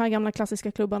de här gamla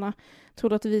klassiska klubbarna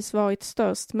troligtvis varit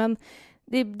störst, men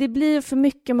det blir för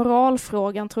mycket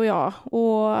moralfrågan tror jag,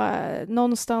 och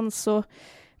någonstans så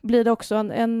blir det också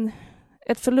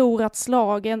ett förlorat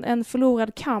slag, en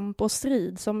förlorad kamp och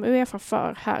strid som UEFA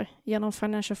för här genom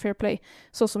Financial Fair Play,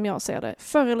 så som jag ser det.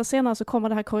 Förr eller senare så kommer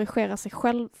det här korrigera sig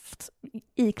självt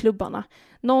i klubbarna.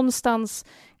 Någonstans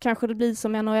kanske det blir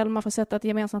som NHL, man får sätta ett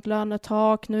gemensamt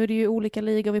lönetak. Nu är det ju olika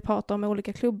ligor vi pratar om med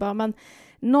olika klubbar, men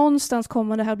någonstans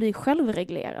kommer det här bli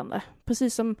självreglerande.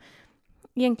 Precis som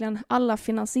egentligen alla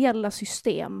finansiella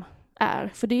system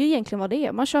är. För det är ju egentligen vad det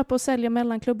är. Man köper och säljer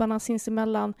mellan klubbarna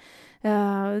sinsemellan.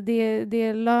 Det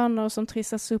är löner som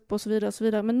trissas upp och så vidare och så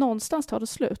vidare. Men någonstans tar det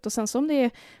slut. Och sen så om det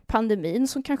är pandemin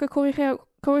som kanske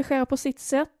korrigerar på sitt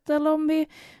sätt, eller om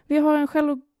vi har en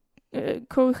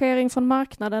självkorrigering från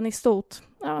marknaden i stort.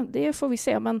 Ja, det får vi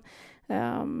se. Men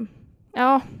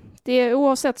det är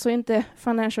oavsett så inte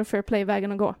Financial Fair Play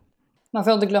vägen att gå. Man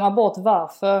får inte glömma bort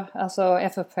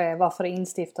varför det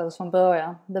instiftades från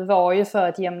början. Det var ju för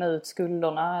att jämna ut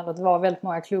skulderna. Eller det var väldigt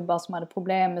många klubbar som hade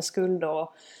problem med skulder.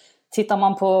 Och tittar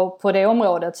man på det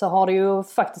området så har det ju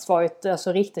faktiskt varit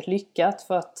riktigt lyckat.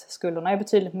 För att skulderna är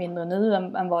betydligt mindre nu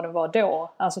än vad det var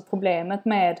då. Alltså problemet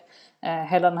med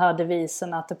hela den här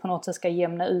devisen att det på något sätt ska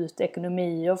jämna ut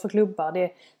ekonomier för klubbar.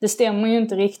 Det stämmer ju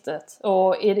inte riktigt.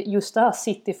 Och i just det här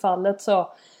City-fallet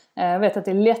så vet att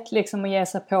det är lätt liksom att ge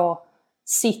sig på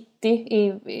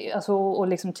City och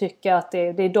liksom tycka att det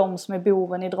är de som är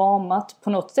boven i dramat. På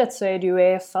något sätt så är det ju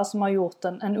UEFA som har gjort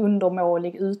en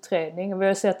undermålig utredning. Vi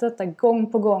har sett detta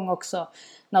gång på gång också.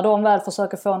 När de väl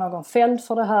försöker få någon fälld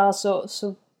för det här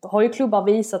så har ju klubbar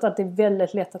visat att det är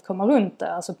väldigt lätt att komma runt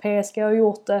det. Alltså PSG har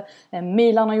gjort det,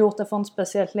 Milan har gjort det för inte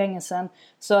speciellt länge sedan.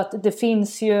 Så att det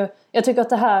finns ju, jag tycker att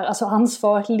det här,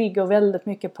 ansvaret ligger väldigt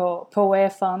mycket på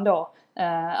UEFA ändå.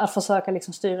 Att försöka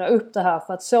liksom styra upp det här,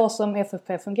 för att så som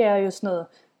FFP fungerar just nu,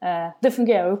 det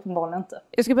fungerar uppenbarligen inte.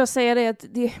 Jag ska bara säga det att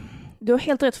du har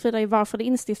helt rätt, Frida, i varför det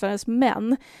instiftades,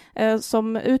 men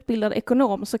som utbildad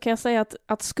ekonom så kan jag säga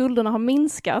att skulderna har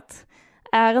minskat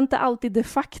är inte alltid de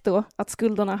facto att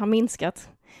skulderna har minskat.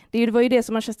 Det var ju det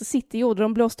som Manchester City gjorde.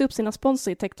 De blåste upp sina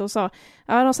sponsorintäkter och sa,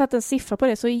 de satte en siffra på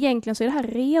det. Så egentligen så är det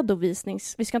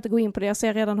här vi ska inte gå in på det, jag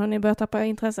ser redan hur ni börjar tappa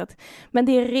intresset. Men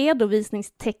det är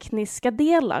redovisningstekniska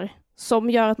delar som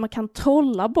gör att man kan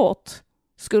trolla bort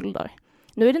skulder.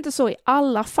 Nu är det inte så i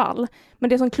alla fall, men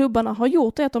det som klubbarna har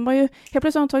gjort är att de har ju helt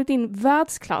plötsligt tagit in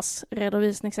världsklass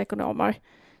redovisningsekonomer,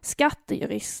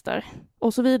 skattejurister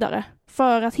och så vidare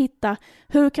för att hitta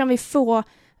hur kan vi få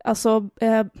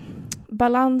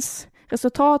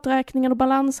resultaträkningen och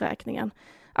balansräkningen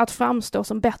att framstå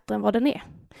som bättre än vad den är.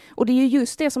 Och det är ju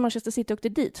just det som Manchester City åkte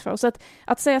dit för. Så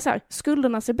att säga så här,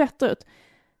 skulderna ser bättre ut.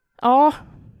 Ja,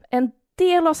 en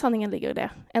del av sanningen ligger i det.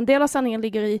 En del av sanningen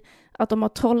ligger i att de har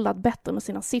trollat bättre med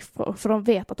sina siffror, för de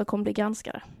vet att de kommer bli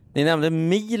granskade. Ni nämnde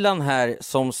Milan här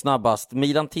som snabbast.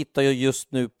 Milan tittar ju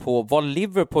just nu på vad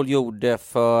Liverpool gjorde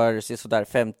för sådär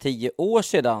 5-10 år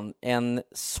sedan. En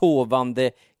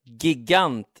sovande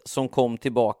gigant som kom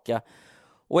tillbaka.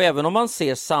 Och även om man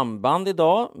ser samband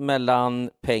idag mellan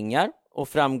pengar och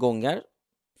framgångar,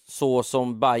 så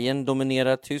som Bayern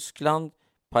dominerar Tyskland,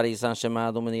 Paris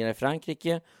Saint-Germain dominerar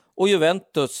Frankrike och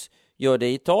Juventus gör det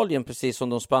i Italien, precis som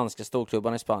de spanska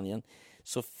storklubbarna i Spanien,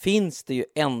 så finns det ju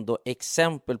ändå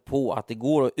exempel på att det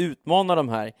går att utmana de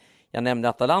här. Jag nämnde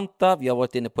Atalanta, vi har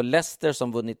varit inne på Leicester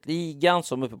som vunnit ligan,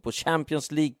 som är uppe på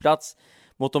Champions League-plats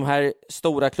mot de här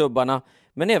stora klubbarna.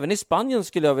 Men även i Spanien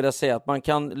skulle jag vilja säga att man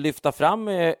kan lyfta fram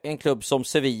en klubb som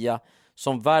Sevilla,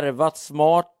 som värvat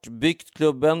smart, byggt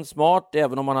klubben smart,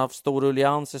 även om man har haft stor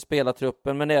allians i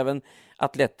spelartruppen, men även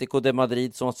Atletico de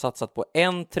Madrid som har satsat på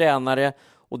en tränare,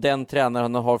 och den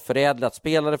tränaren har förädlat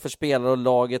spelare för spelare och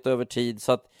laget över tid.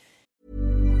 Så att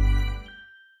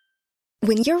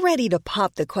When you're ready to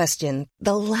pop the question,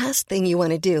 the last thing you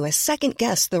want to do is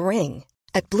second-guess the ring.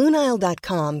 At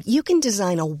BlueNile.com, you can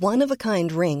design a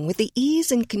one-of-a-kind ring with the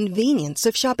ease and convenience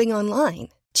of shopping online.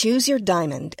 Choose your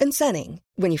diamond and setting.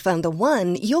 When you find the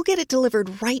one, you'll get it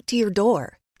delivered right to your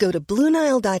door. Go to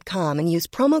BlueNile.com and use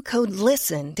promo code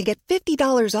LISTEN to get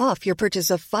 $50 off your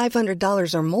purchase of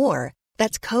 $500 or more.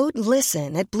 That's code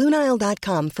LISTEN at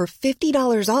BlueNile.com for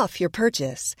 $50 off your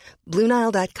purchase.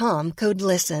 BlueNile.com, code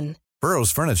LISTEN.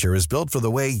 Burrow's furniture is built for the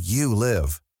way you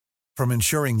live. From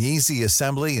ensuring easy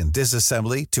assembly and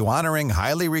disassembly to honoring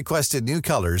highly requested new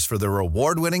colors for their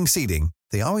award-winning seating,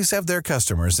 they always have their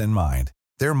customers in mind.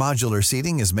 Their modular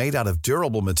seating is made out of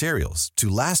durable materials to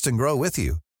last and grow with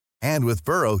you. And with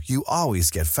Burrow, you always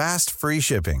get fast, free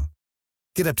shipping.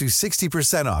 Get up to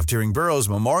 60% off during Burrow's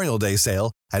Memorial Day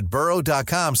sale at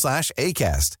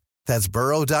burrow.com/ACAST. That's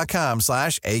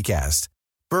burrow.com/ACAST.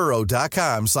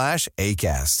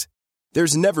 burrow.com/ACAST.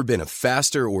 There's never been a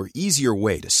faster or easier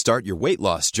way to start your weight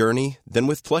loss journey than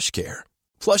with PlushCare.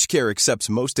 PlushCare accepts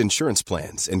most insurance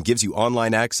plans and gives you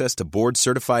online access to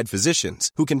board-certified physicians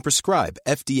who can prescribe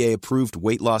FDA-approved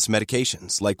weight loss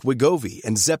medications like Wegovy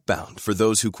and Zepbound for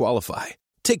those who qualify.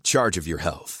 Take charge of your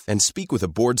health and speak with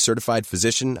a board-certified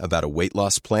physician about a weight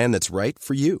loss plan that's right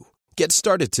for you. Get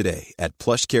started today at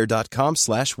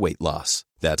plushcare.com/weightloss.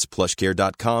 That's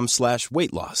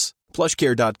plushcare.com/weightloss.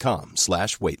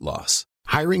 plushcare.com/weightloss.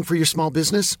 Hiring for your small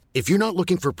business? If you're not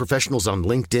looking for professionals on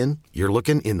LinkedIn, you're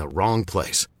looking in the wrong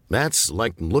place. That's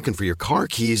like looking for your car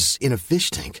keys in a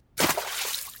fish tank.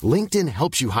 LinkedIn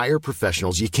helps you hire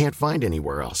professionals you can't find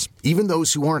anywhere else, even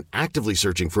those who aren't actively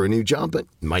searching for a new job but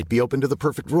might be open to the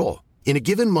perfect role. In a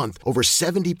given month, over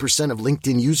 70% of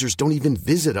LinkedIn users don't even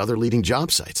visit other leading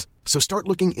job sites. So start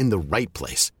looking in the right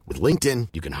place. With LinkedIn,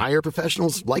 you can hire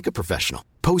professionals like a professional.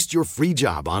 Post your free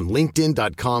job on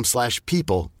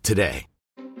linkedin.com/people today.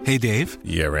 Hey, Dave.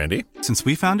 Yeah, Randy. Since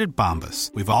we founded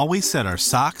Bombas, we've always said our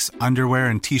socks,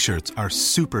 underwear, and T-shirts are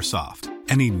super soft.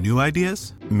 Any new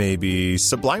ideas? Maybe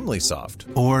sublimely soft.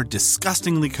 Or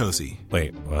disgustingly cozy.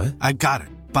 Wait, what? I got it.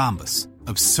 Bombas.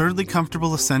 Absurdly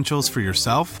comfortable essentials for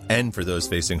yourself and for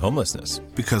those facing homelessness.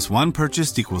 Because one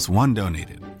purchased equals one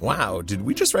donated. Wow, did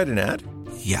we just write an ad?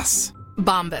 Yes.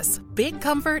 Bombas. Big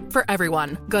comfort for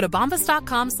everyone. Go to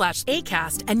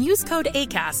bombas.com/ACAST and use code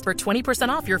ACAST for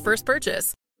 20% off your first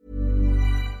purchase.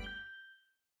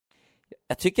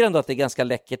 Jag tycker ändå att det är ganska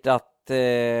läckert att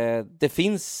det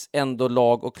finns ändå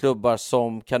lag och klubbar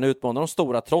som kan utmana de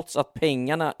stora trots att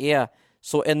pengarna är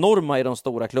så enorma i de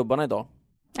stora klubbarna idag.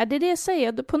 Ja, det är det jag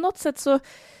säger. På något sätt så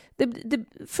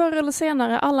förr eller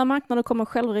senare, alla marknader kommer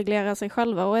självreglera sig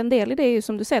själva, och en del i det är ju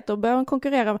som du säger, då börjar man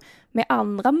konkurrera med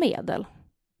andra medel.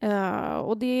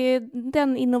 Och det är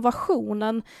den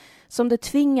innovationen som det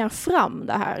tvingar fram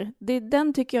det här.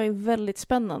 Den tycker jag är väldigt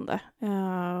spännande.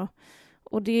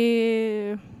 Och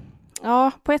det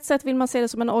ja, på ett sätt vill man se det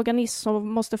som en organism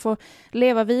som måste få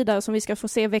leva vidare, som vi ska få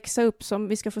se växa upp, som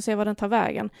vi ska få se vad den tar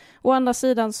vägen. Å andra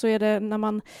sidan så är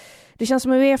det det känns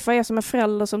som att UEFA är som en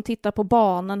förälder som tittar på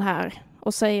barnen här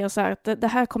och säger så här att det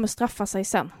här kommer straffa sig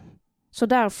sen. Så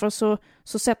därför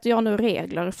så sätter jag nu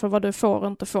regler för vad du får och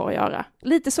inte får göra.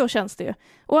 Lite så känns det ju.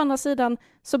 Å andra sidan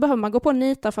så behöver man gå på en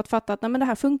nita för att fatta att nej, men det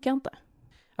här funkar inte.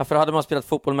 Ja, för hade man spelat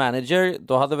Football Manager,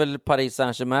 då hade väl Paris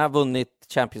Saint-Germain vunnit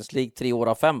Champions League 3 år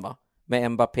av 5, va?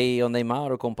 Med Mbappé och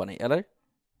Neymar och kompani, eller?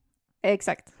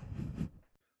 Exakt.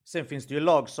 Sen finns det ju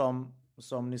lag som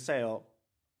ni säger,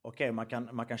 okej,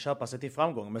 man kan köpa sig till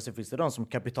framgång, men sen finns det de som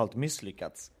kapitalt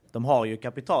misslyckats. De har ju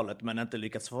kapitalet men inte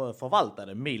lyckats förvalta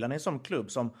det. Milan är en sån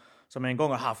klubb som en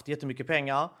gång har haft jättemycket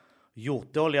pengar,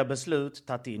 gjort dåliga beslut,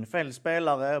 tagit in fel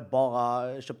spelare,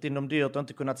 bara köpt in dem dyrt och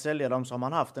inte kunnat sälja dem, så har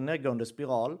man haft en nedgående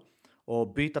spiral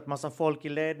och bytt massa folk i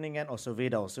ledningen och så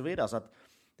vidare och så vidare. Så att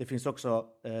det finns också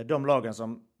de lagen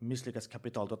som misslyckas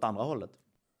kapitalt åt andra hållet.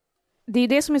 Det är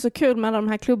det som är så kul med de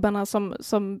här klubbarna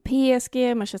som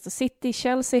PSG, Manchester City,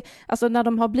 Chelsea. Alltså när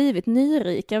de har blivit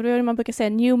nyrika, det är det man brukar säga,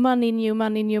 new money, new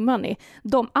money, new money.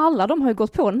 Alla de har ju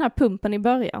gått på den här pumpen i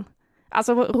början.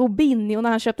 Alltså Robinho när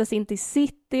han köptes in till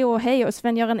City och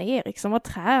Sven-Göran Eriksson var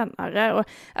tränare. Och,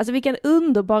 alltså vilka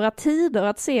underbara tider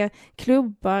att se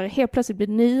klubbar helt plötsligt bli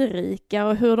nyrika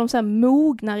och hur de så här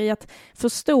mognar i att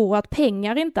förstå att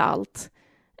pengar är inte allt.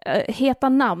 Heta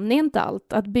namn är inte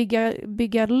allt. Att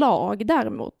bygga lag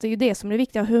däremot, det är ju det som är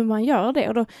viktigt, hur man gör det.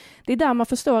 Och då, det är där man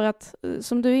förstår att,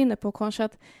 som du är inne på kanske,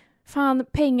 att fan,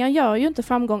 pengar gör ju inte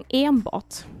framgång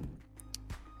enbart.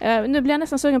 Nu blir jag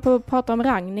nästan sugen på att prata om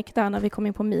Rangnick där när vi kommer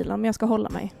in på Milan, men jag ska hålla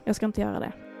mig. Jag ska inte göra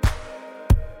det.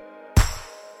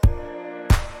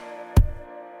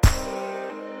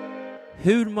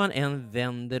 Hur man än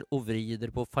vänder och vrider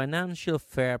på Financial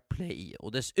Fair Play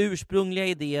och dess ursprungliga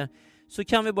idé, så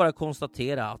kan vi bara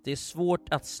konstatera att det är svårt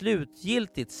att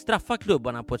slutgiltigt straffa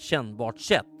klubbarna på ett kännbart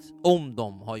sätt om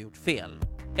de har gjort fel,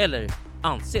 eller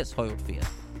anses ha gjort fel.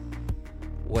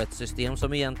 Och ett system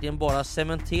som egentligen bara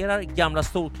cementerar gamla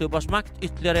storklubbars makt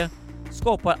ytterligare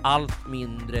skapar allt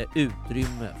mindre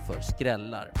utrymme för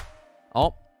skrällar.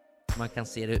 Ja, man kan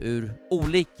se det ur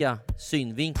olika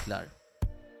synvinklar.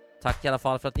 Tack i alla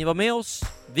fall för att ni var med oss.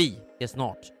 Vi är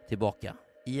snart tillbaka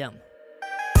igen.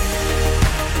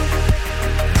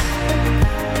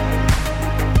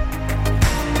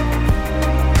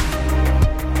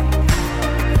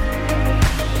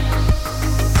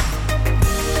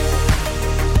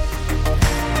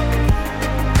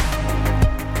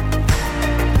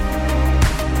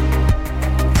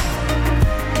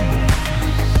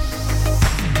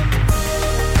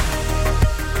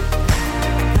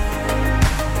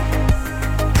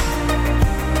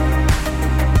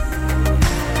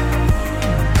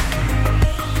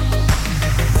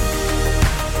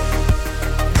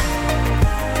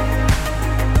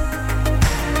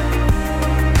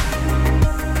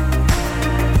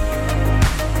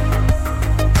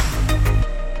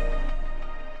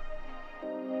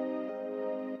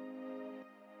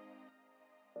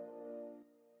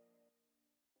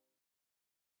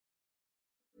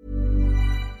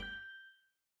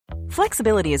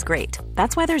 Flexibility is great.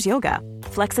 That's why there's yoga.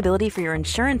 Flexibility for your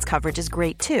insurance coverage is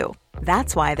great too.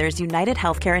 That's why there's United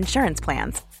Healthcare Insurance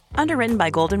Plans. Underwritten by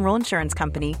Golden Rule Insurance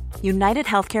Company, United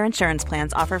Healthcare Insurance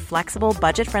Plans offer flexible,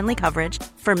 budget-friendly coverage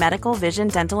for medical, vision,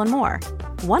 dental, and more.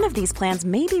 One of these plans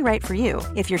may be right for you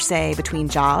if you're, say, between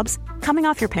jobs, coming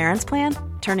off your parents' plan,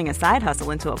 turning a side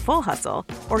hustle into a full hustle,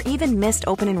 or even missed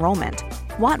open enrollment.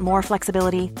 Want more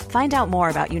flexibility? Find out more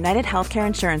about United Healthcare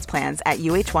Insurance Plans at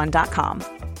uh1.com.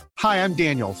 Hi, I'm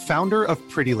Daniel, founder of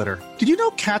Pretty Litter. Did you know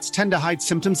cats tend to hide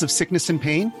symptoms of sickness and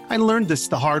pain? I learned this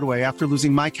the hard way after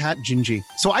losing my cat, Gingy.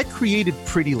 So I created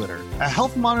Pretty Litter, a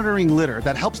health monitoring litter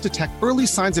that helps detect early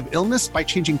signs of illness by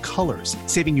changing colors,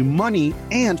 saving you money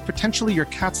and potentially your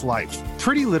cat's life.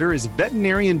 Pretty Litter is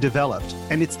veterinarian developed,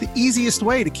 and it's the easiest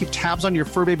way to keep tabs on your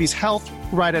fur baby's health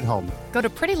right at home. Go to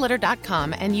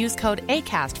prettylitter.com and use code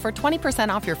ACAST for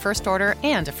 20% off your first order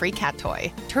and a free cat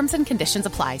toy. Terms and conditions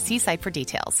apply. See site for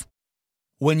details.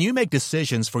 When you make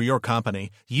decisions for your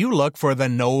company, you look for the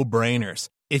no-brainers.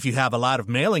 If you have a lot of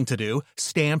mailing to do,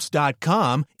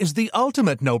 Stamps.com is the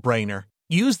ultimate no-brainer.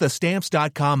 Use the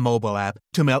Stamps.com mobile app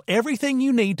to mail everything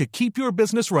you need to keep your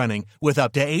business running with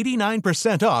up to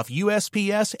 89% off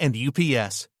USPS and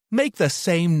UPS. Make the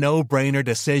same no-brainer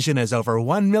decision as over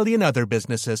 1 million other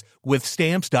businesses with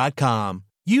Stamps.com.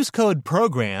 Use code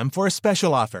PROGRAM for a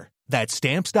special offer. That's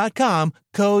Stamps.com,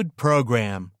 code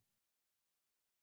PROGRAM.